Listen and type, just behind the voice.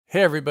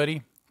Hey,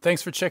 everybody.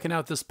 Thanks for checking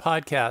out this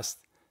podcast.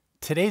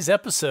 Today's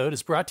episode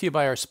is brought to you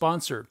by our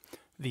sponsor,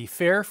 the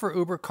Fare for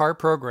Uber car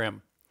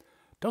program.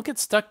 Don't get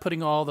stuck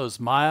putting all those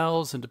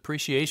miles and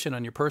depreciation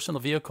on your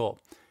personal vehicle.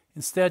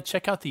 Instead,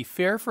 check out the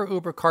Fare for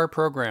Uber car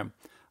program.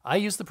 I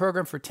used the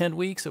program for 10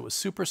 weeks. It was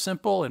super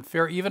simple, and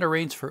Fare even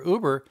arranged for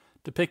Uber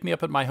to pick me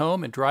up at my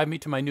home and drive me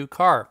to my new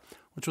car,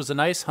 which was a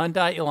nice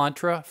Hyundai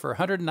Elantra for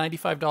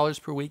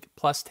 $195 per week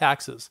plus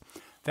taxes.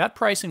 That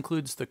price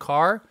includes the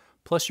car,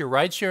 plus your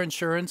rideshare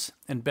insurance,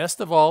 and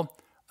best of all,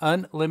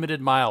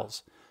 unlimited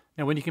miles.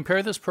 Now, when you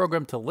compare this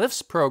program to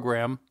Lyft's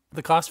program,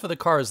 the cost for the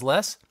car is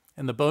less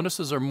and the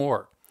bonuses are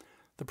more.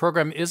 The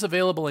program is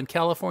available in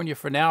California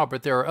for now,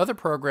 but there are other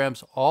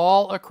programs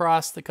all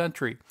across the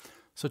country.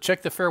 So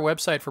check the Fare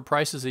website for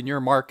prices in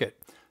your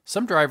market.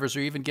 Some drivers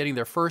are even getting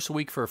their first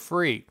week for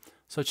free.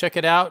 So check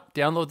it out,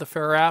 download the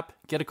Fare app,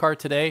 get a car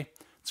today.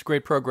 It's a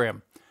great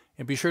program.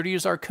 And be sure to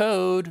use our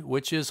code,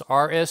 which is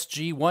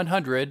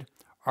RSG100,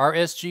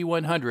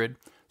 RSG100,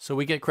 so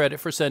we get credit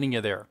for sending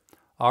you there.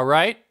 All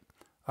right,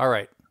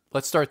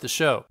 let's start the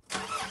show.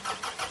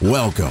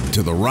 Welcome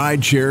to the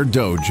Rideshare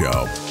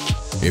Dojo.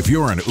 If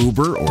you're an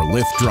Uber or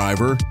Lyft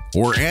driver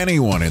or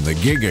anyone in the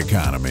gig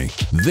economy,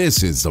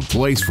 this is the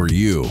place for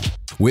you.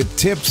 With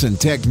tips and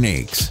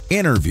techniques,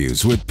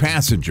 interviews with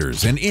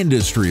passengers and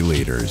industry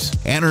leaders,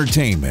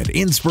 entertainment,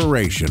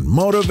 inspiration,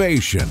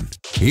 motivation.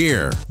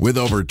 Here, with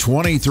over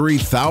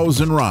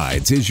 23,000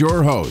 rides, is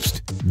your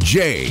host,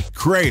 Jay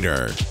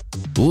Crater.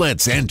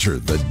 Let's enter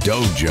the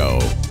dojo.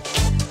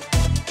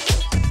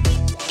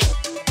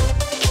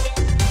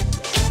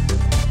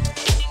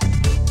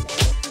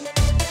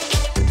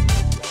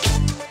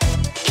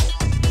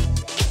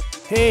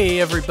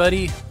 Hey,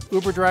 everybody.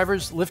 Uber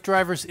drivers, Lyft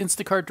drivers,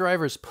 Instacart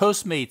drivers,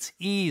 Postmates,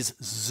 Ease,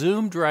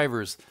 Zoom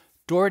drivers,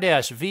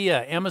 DoorDash,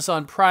 Via,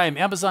 Amazon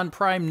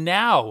Prime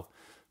Now,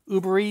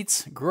 Uber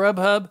Eats,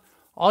 Grubhub,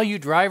 all you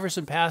drivers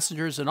and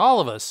passengers and all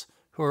of us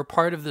who are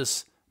part of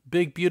this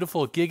big,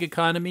 beautiful gig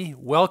economy,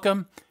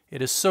 welcome.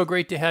 It is so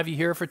great to have you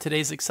here for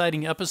today's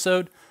exciting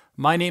episode.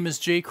 My name is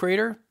Jay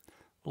Crater.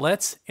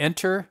 Let's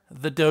enter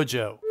the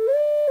dojo.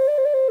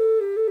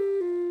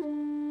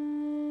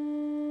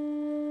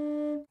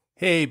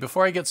 Hey,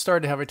 before I get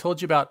started, have I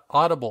told you about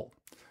Audible?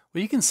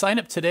 Well, you can sign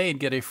up today and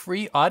get a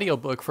free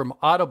audiobook from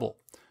Audible.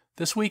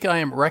 This week I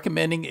am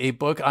recommending a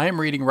book I am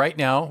reading right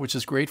now, which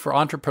is great for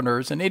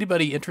entrepreneurs and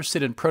anybody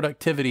interested in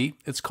productivity.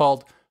 It's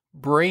called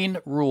Brain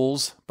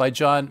Rules by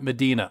John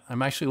Medina.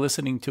 I'm actually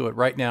listening to it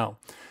right now.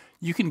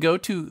 You can go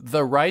to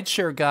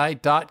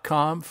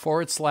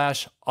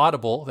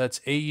therideshareguy.com/audible, that's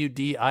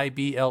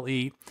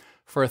AUDIBLE,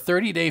 for a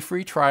 30-day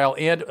free trial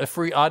and a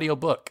free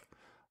audiobook.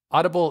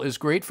 Audible is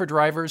great for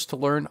drivers to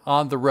learn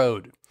on the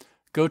road.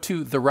 Go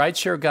to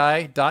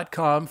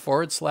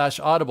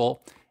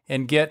therideshareguy.com/audible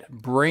and get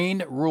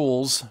Brain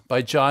Rules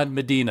by John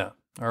Medina.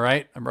 All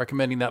right, I'm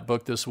recommending that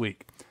book this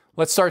week.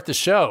 Let's start the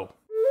show.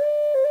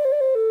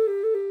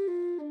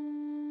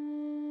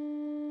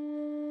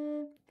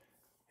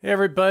 Hey,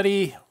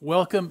 everybody.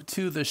 Welcome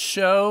to the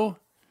show.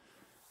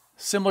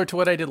 Similar to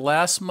what I did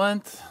last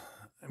month,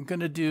 I'm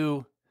going to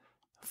do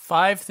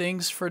 5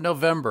 things for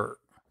November.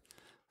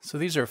 So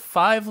these are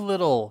 5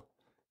 little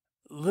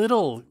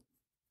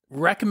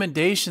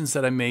recommendations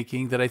that I'm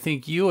making that I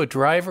think you, a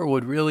driver,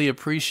 would really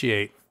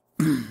appreciate.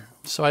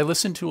 So I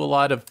listen to a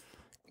lot of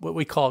what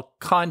we call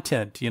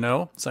content,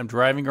 So I'm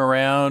driving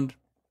around,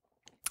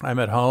 I'm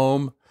at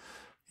home,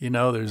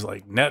 there's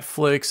like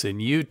Netflix and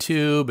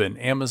YouTube and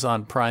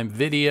Amazon Prime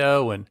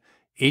Video and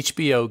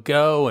HBO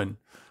Go and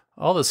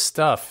all this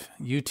stuff,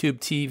 YouTube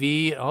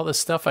TV, all this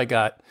stuff I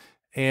got.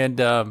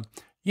 And,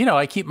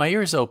 I keep my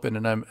ears open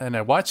and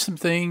I watch some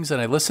things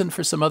and I listen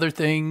for some other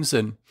things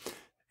and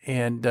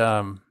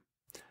I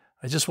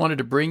just wanted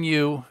to bring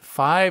you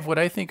 5 what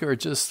I think are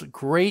just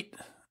great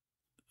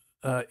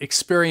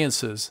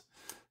experiences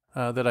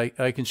that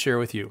I can share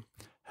with you.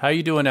 How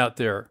you doing out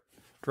there?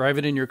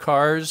 Driving in your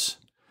cars,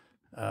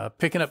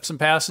 picking up some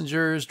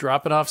passengers,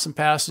 dropping off some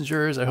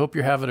passengers. I hope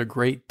you're having a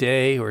great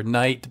day or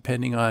night,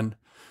 depending on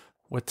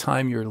what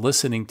time you're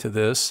listening to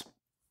this.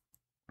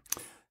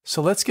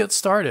 So let's get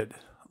started.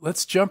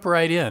 Let's jump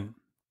right in.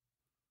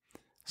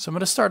 So I'm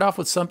going to start off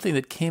with something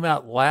that came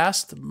out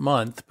last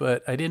month,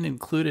 but I didn't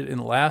include it in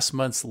last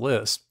month's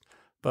list.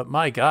 But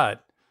my God,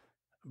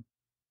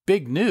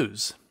 big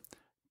news.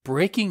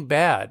 Breaking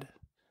Bad.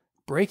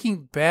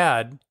 Breaking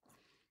Bad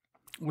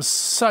was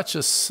such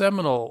a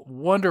seminal,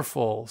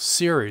 wonderful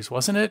series,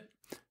 wasn't it?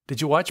 Did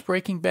you watch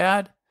Breaking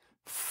Bad?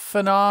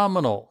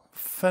 Phenomenal.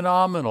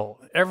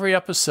 Every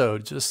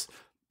episode, just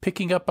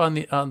picking up on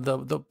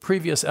the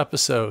previous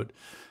episode.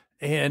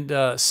 And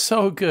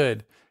so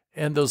good.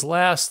 And those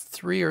last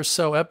 3 or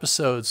so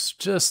episodes,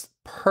 just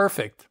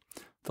perfect.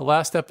 The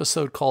last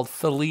episode called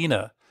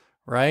Felina,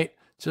 right?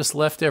 Just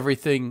left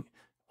everything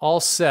all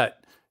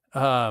set.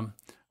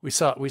 We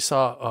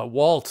saw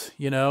Walt,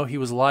 he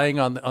was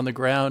lying on the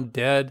ground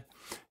dead.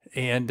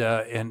 And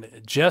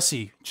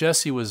Jesse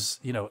was,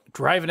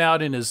 driving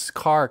out in his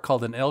car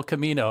called an El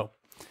Camino.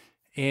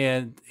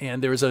 and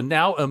there's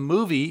now a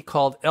movie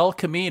called El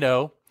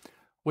Camino,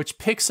 which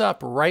picks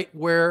up right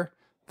where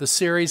the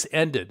series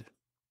ended.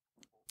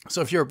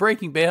 So if you're a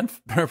Breaking Bad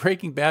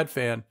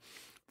fan,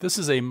 this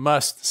is a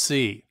must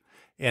see.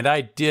 And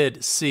I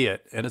did see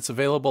it, and it's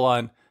available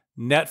on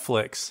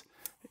Netflix,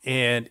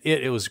 and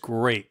it was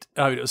great.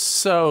 I mean, it was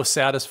so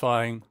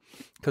satisfying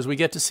because we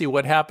get to see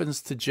what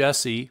happens to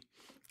Jesse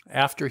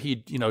after he,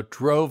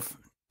 drove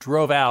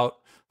out,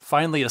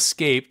 finally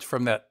escaped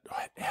from that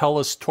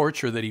hellish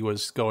torture that he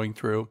was going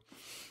through.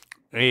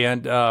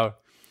 And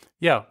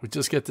we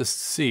just get to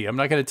see. I'm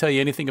not going to tell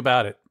you anything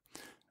about it.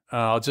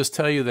 I'll just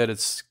tell you that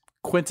it's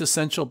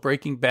quintessential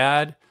Breaking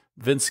Bad.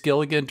 Vince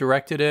Gilligan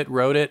directed it,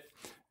 wrote it,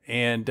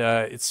 and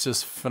it's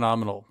just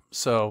phenomenal.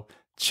 So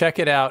check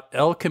it out.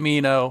 El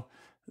Camino,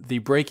 the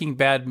Breaking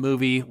Bad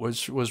movie,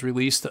 was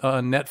released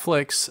on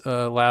Netflix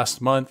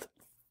last month.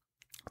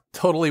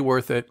 Totally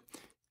worth it.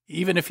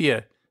 Even if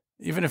you're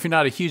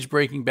not a huge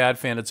Breaking Bad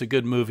fan, it's a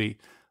good movie.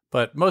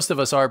 But most of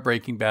us are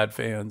Breaking Bad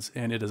fans,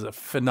 and it is a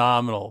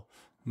phenomenal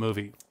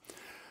movie.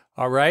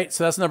 All right,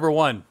 so that's number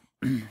one.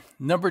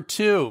 Number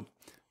two,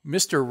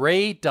 Mr.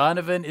 Ray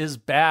Donovan is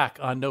back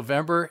on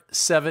November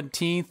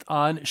 17th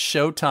on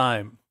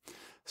Showtime.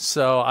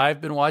 So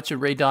I've been watching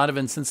Ray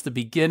Donovan since the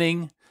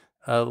beginning.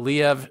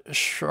 Liev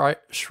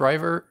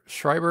Schreiber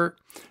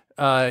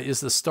is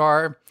the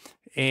star,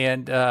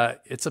 and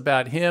it's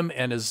about him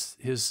and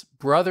his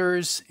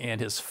brothers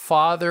and his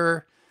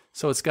father.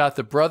 So it's got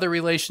the brother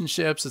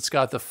relationships. It's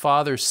got the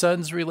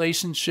father-son's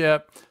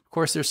relationship. Of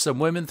course, there's some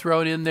women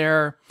thrown in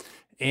there.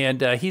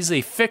 And he's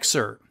a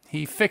fixer.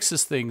 He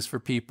fixes things for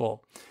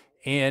people.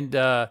 And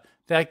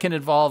that can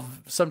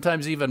involve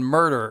sometimes even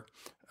murder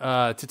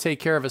to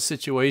take care of a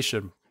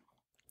situation.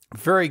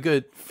 Very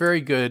good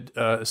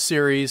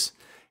series.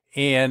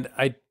 And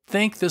I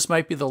think this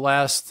might be the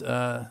last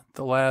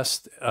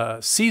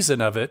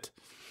season of it.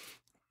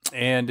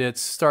 And it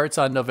starts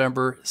on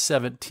November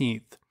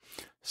 17th.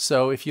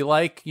 So if you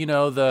like,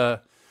 like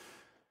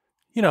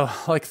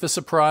The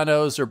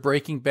Sopranos or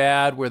Breaking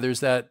Bad, where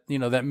there's that,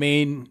 that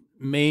main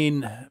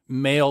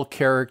male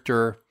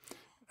character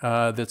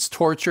that's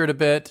tortured a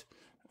bit,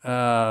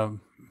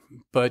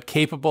 but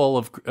capable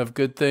of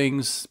good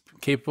things,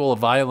 capable of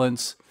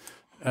violence.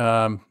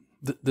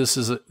 This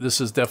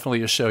is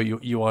definitely a show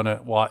you want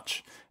to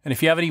watch. And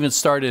if you haven't even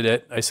started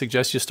it, I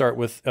suggest you start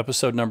with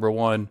episode number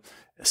 1,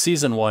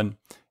 season 1,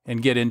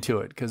 and get into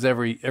it, because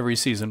every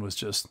season was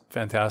just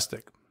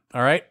fantastic.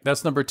 All right,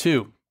 that's number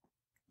 2.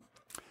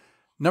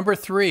 Number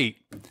 3,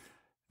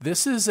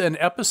 this is an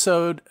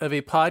episode of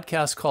a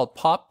podcast called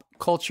Pop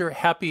Culture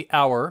Happy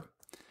Hour,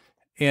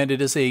 and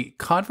it is a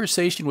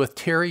conversation with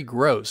Terry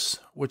Gross,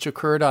 which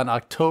occurred on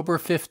October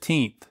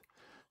 15th.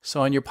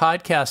 So on your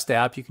podcast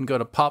app, you can go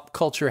to Pop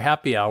Culture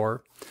Happy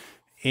Hour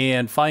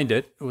and find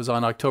it. It was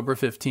on October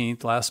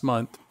 15th, last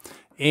month.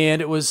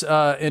 And it was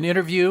an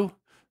interview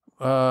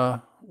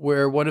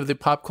where one of the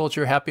Pop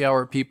Culture Happy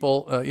Hour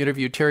people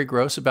interviewed Terry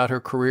Gross about her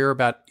career,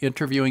 about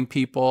interviewing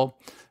people,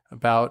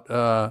 about,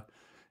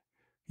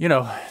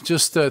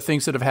 just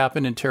things that have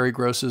happened in Terry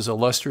Gross's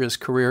illustrious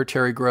career.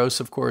 Terry Gross,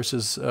 of course,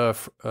 is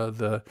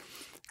the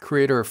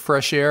creator of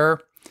Fresh Air,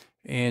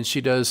 and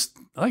she does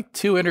like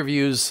 2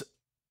 interviews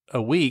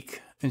a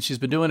week, and she's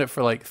been doing it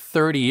for like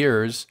 30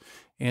 years,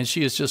 and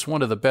she is just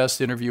one of the best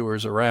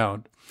interviewers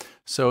around.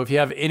 So if you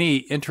have any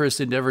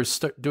interest in ever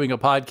doing a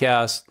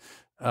podcast,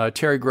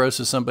 Terry Gross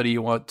is somebody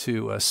you want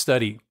to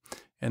study.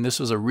 And this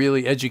was a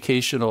really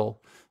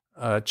educational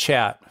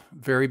chat,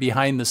 very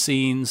behind the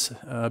scenes,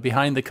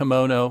 behind the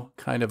kimono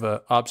kind of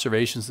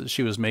observations that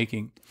she was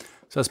making.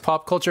 So that's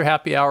Pop Culture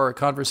Happy Hour, a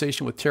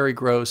conversation with Terry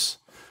Gross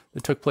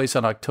that took place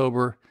on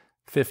October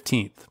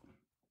 15th.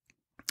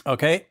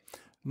 Okay,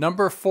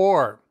 number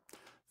 4.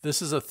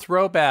 This is a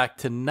throwback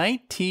to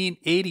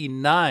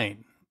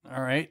 1989.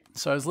 All right,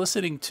 so I was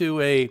listening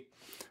to a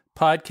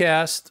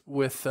podcast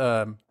with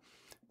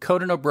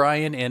Conan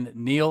O'Brien and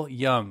Neil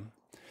Young.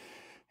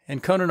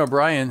 And Conan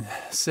O'Brien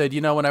said,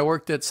 when I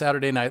worked at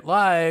Saturday Night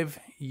Live,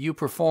 you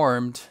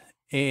performed,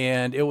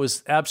 and it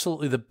was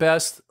absolutely the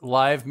best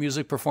live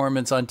music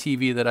performance on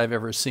TV that I've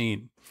ever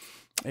seen.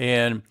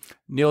 And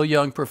Neil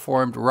Young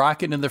performed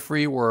Rockin' in the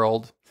Free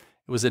World.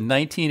 It was in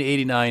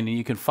 1989, and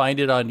you can find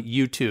it on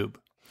YouTube.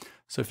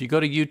 So if you go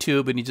to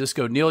YouTube and you just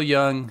go Neil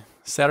Young,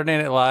 Saturday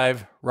Night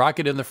Live,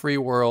 Rockin' in the Free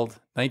World,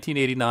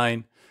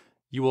 1989,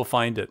 you will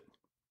find it.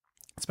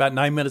 It's about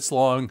 9 minutes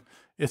long.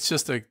 It's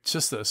just a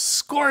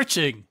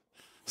scorching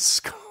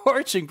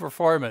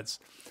performance.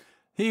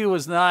 He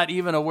was not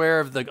even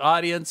aware of the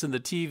audience and the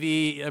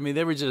TV. I mean,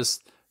 they were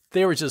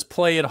just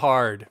playing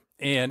hard,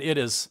 and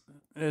it's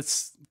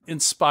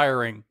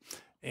inspiring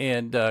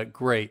and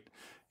great.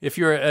 If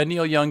you're a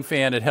Neil Young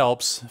fan, it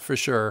helps for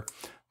sure.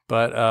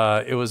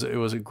 But it was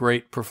a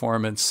great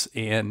performance,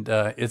 and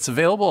it's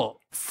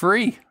available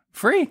free.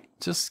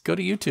 Just go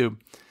to YouTube,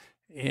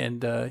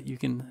 and you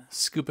can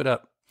scoop it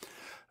up.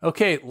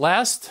 Okay,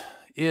 last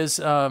is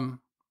a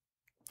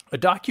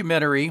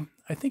documentary.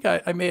 I think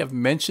I may have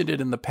mentioned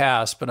it in the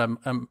past, but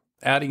I'm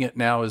adding it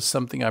now as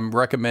something I'm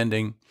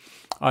recommending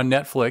on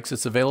Netflix.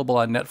 It's available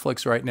on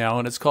Netflix right now,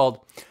 and it's called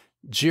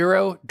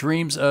Jiro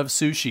Dreams of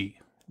Sushi.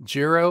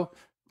 Jiro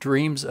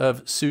Dreams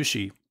of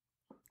Sushi.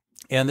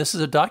 And this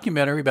is a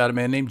documentary about a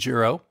man named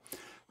Jiro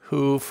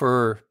who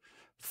for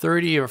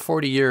 30 or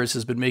 40 years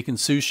has been making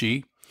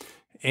sushi.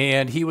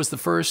 And he was the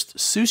first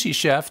sushi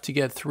chef to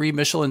get 3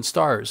 Michelin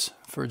stars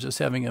for just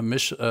having a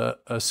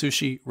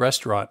sushi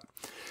restaurant.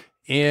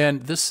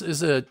 And this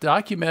is a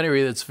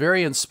documentary that's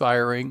very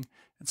inspiring.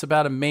 It's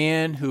about a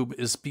man who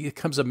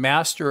becomes a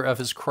master of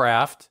his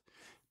craft.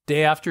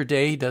 Day after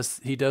day,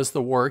 he does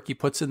the work. He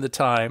puts in the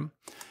time.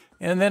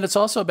 And then it's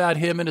also about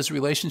him and his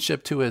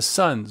relationship to his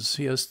sons.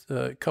 He has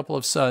a couple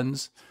of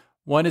sons.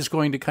 One is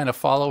going to kind of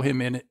follow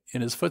him in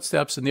his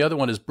footsteps, and the other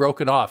one is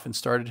broken off and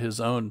started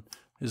his own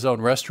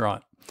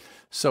restaurant.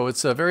 So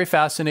it's very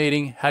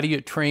fascinating. How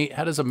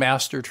does a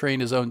master train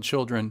his own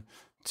children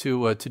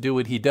to do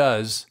what he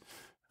does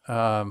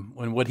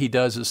when what he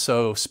does is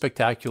so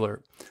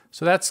spectacular?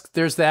 So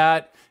there's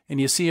that, and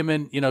you see him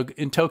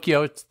in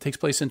Tokyo. It takes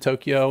place in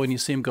Tokyo, and you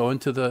see him go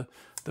into the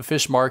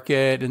fish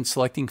market and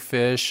selecting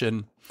fish,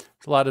 and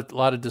a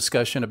lot of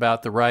discussion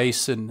about the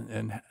rice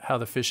and how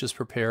the fish is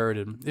prepared.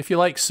 And if you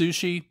like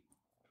sushi,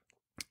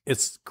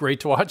 it's great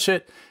to watch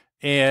it.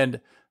 And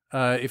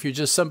if you're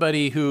just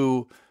somebody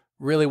who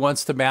really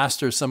wants to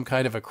master some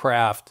kind of a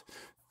craft,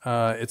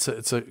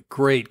 it's a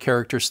great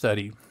character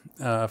study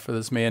for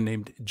this man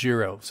named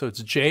Jiro. So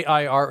it's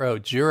Jiro,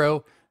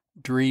 Jiro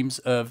Dreams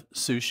of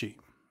Sushi.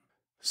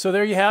 So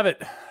there you have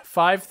it.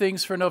 5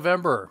 things for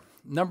November.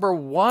 Number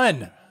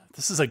 1,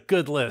 this is a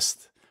good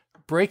list.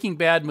 Breaking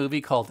Bad movie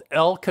called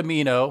El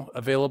Camino,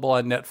 available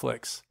on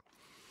Netflix.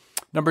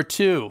 Number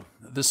 2,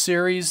 the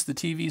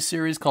TV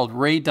series called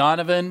Ray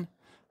Donovan.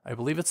 I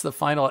believe it's the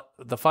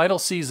final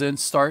season,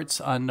 starts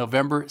on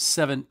November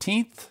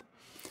 17th.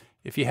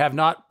 If you have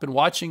not been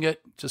watching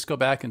it, just go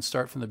back and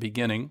start from the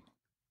beginning.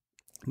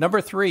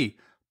 Number 3,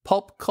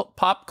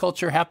 Pop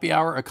Culture Happy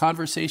Hour, a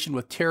conversation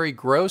with Terry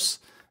Gross,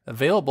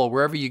 available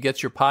wherever you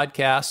get your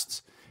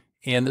podcasts.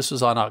 And this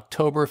was on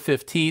October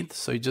 15th,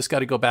 so you just got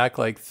to go back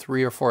like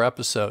 3 or 4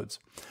 episodes.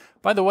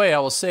 By the way, I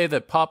will say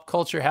that Pop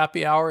Culture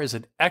Happy Hour is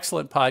an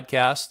excellent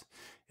podcast.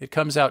 It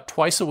comes out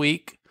twice a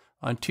week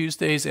on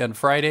Tuesdays and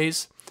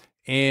Fridays,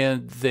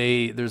 and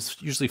there's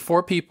usually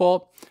 4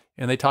 people,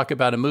 and they talk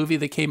about a movie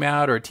that came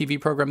out or a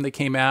TV program that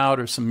came out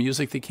or some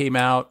music that came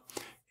out,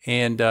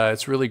 and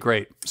it's really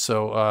great.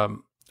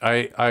 So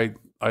I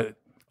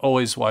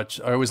always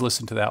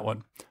listen to that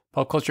one.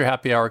 Pop Culture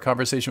Happy Hour,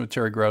 conversation with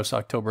Terry Gross,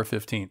 October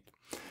 15th.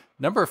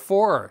 Number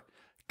 4,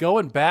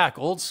 going back,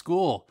 old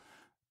school.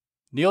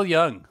 Neil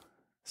Young,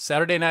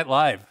 Saturday Night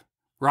Live,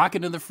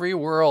 Rockin' in the Free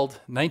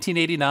World,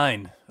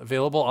 1989,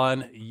 available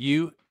on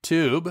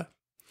YouTube.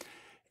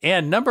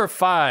 And number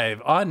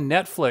 5, on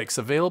Netflix,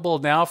 available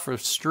now for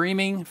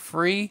streaming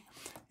free,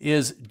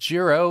 is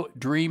Jiro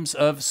Dreams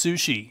of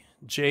Sushi,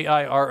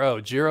 Jiro,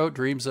 Jiro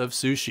Dreams of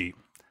Sushi.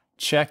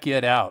 Check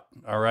it out,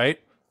 all right?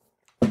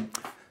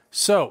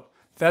 So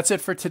that's it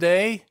for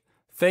today.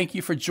 Thank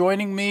you for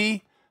joining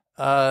me.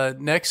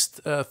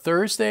 Next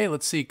Thursday,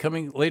 let's see,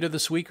 coming later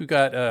this week, we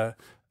got a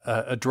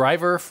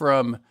driver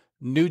from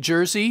New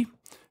Jersey,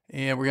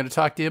 and we're going to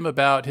talk to him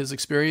about his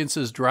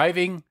experiences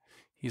driving.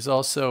 He's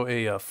also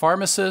a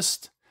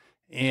pharmacist,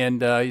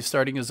 and he's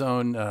starting his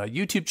own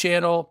YouTube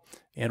channel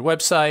and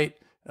website,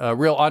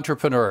 real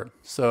entrepreneur.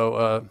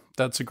 So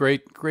that's a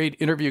great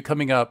interview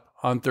coming up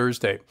on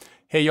Thursday.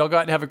 Hey, y'all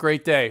got to have a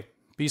great day.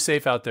 Be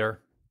safe out there.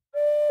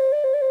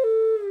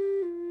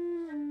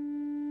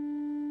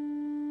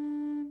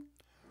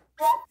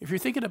 If you're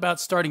thinking about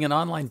starting an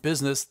online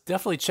business,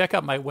 definitely check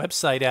out my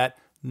website at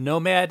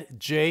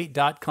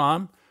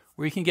nomadj.com,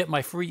 where you can get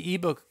my free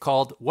ebook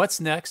called What's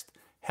Next?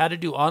 How to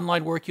Do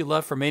Online Work You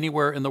Love from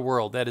Anywhere in the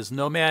World. That is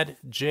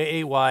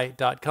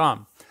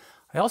nomadjay.com.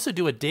 I also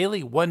do a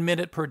daily 1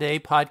 minute per day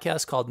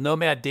podcast called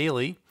Nomad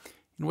Daily,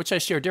 in which I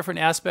share different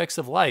aspects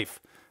of life.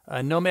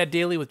 Nomad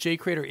Daily with Jay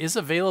Crater is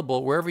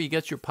available wherever you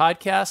get your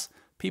podcasts.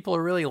 People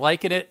are really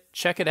liking it.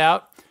 Check it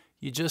out.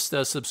 You just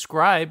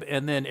subscribe,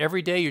 and then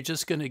every day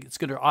it's going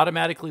to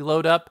automatically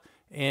load up,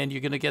 and you're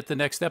going to get the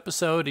next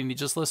episode, and you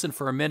just listen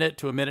for a minute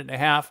to a minute and a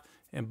half,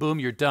 and boom,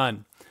 you're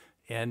done.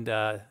 And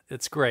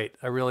it's great.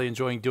 I really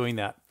enjoy doing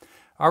that.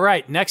 All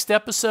right, next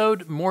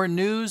episode, more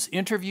news,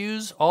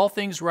 interviews, all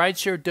things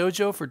Rideshare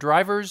Dojo for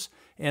drivers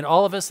and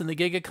all of us in the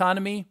gig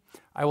economy.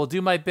 I will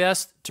do my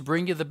best to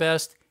bring you the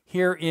best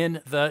here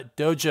in the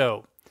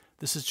dojo.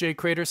 This is Jay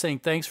Crater saying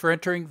thanks for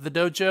entering the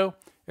dojo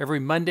every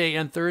Monday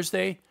and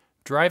Thursday.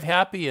 Drive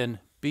happy and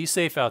be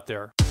safe out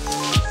there.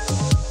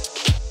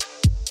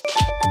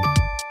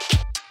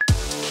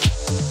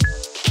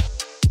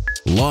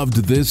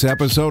 Loved this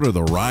episode of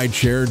the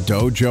Rideshare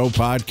Dojo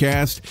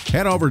podcast?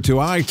 Head over to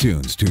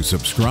iTunes to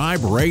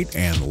subscribe, rate,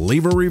 and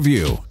leave a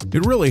review.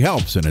 It really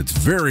helps, and it's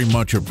very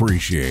much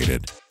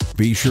appreciated.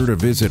 Be sure to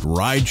visit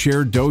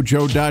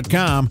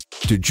ridesharedojo.com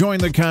to join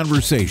the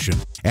conversation,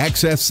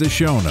 access the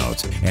show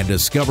notes, and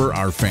discover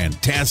our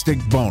fantastic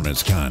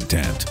bonus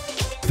content.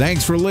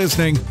 Thanks for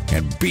listening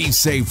and be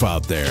safe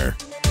out there.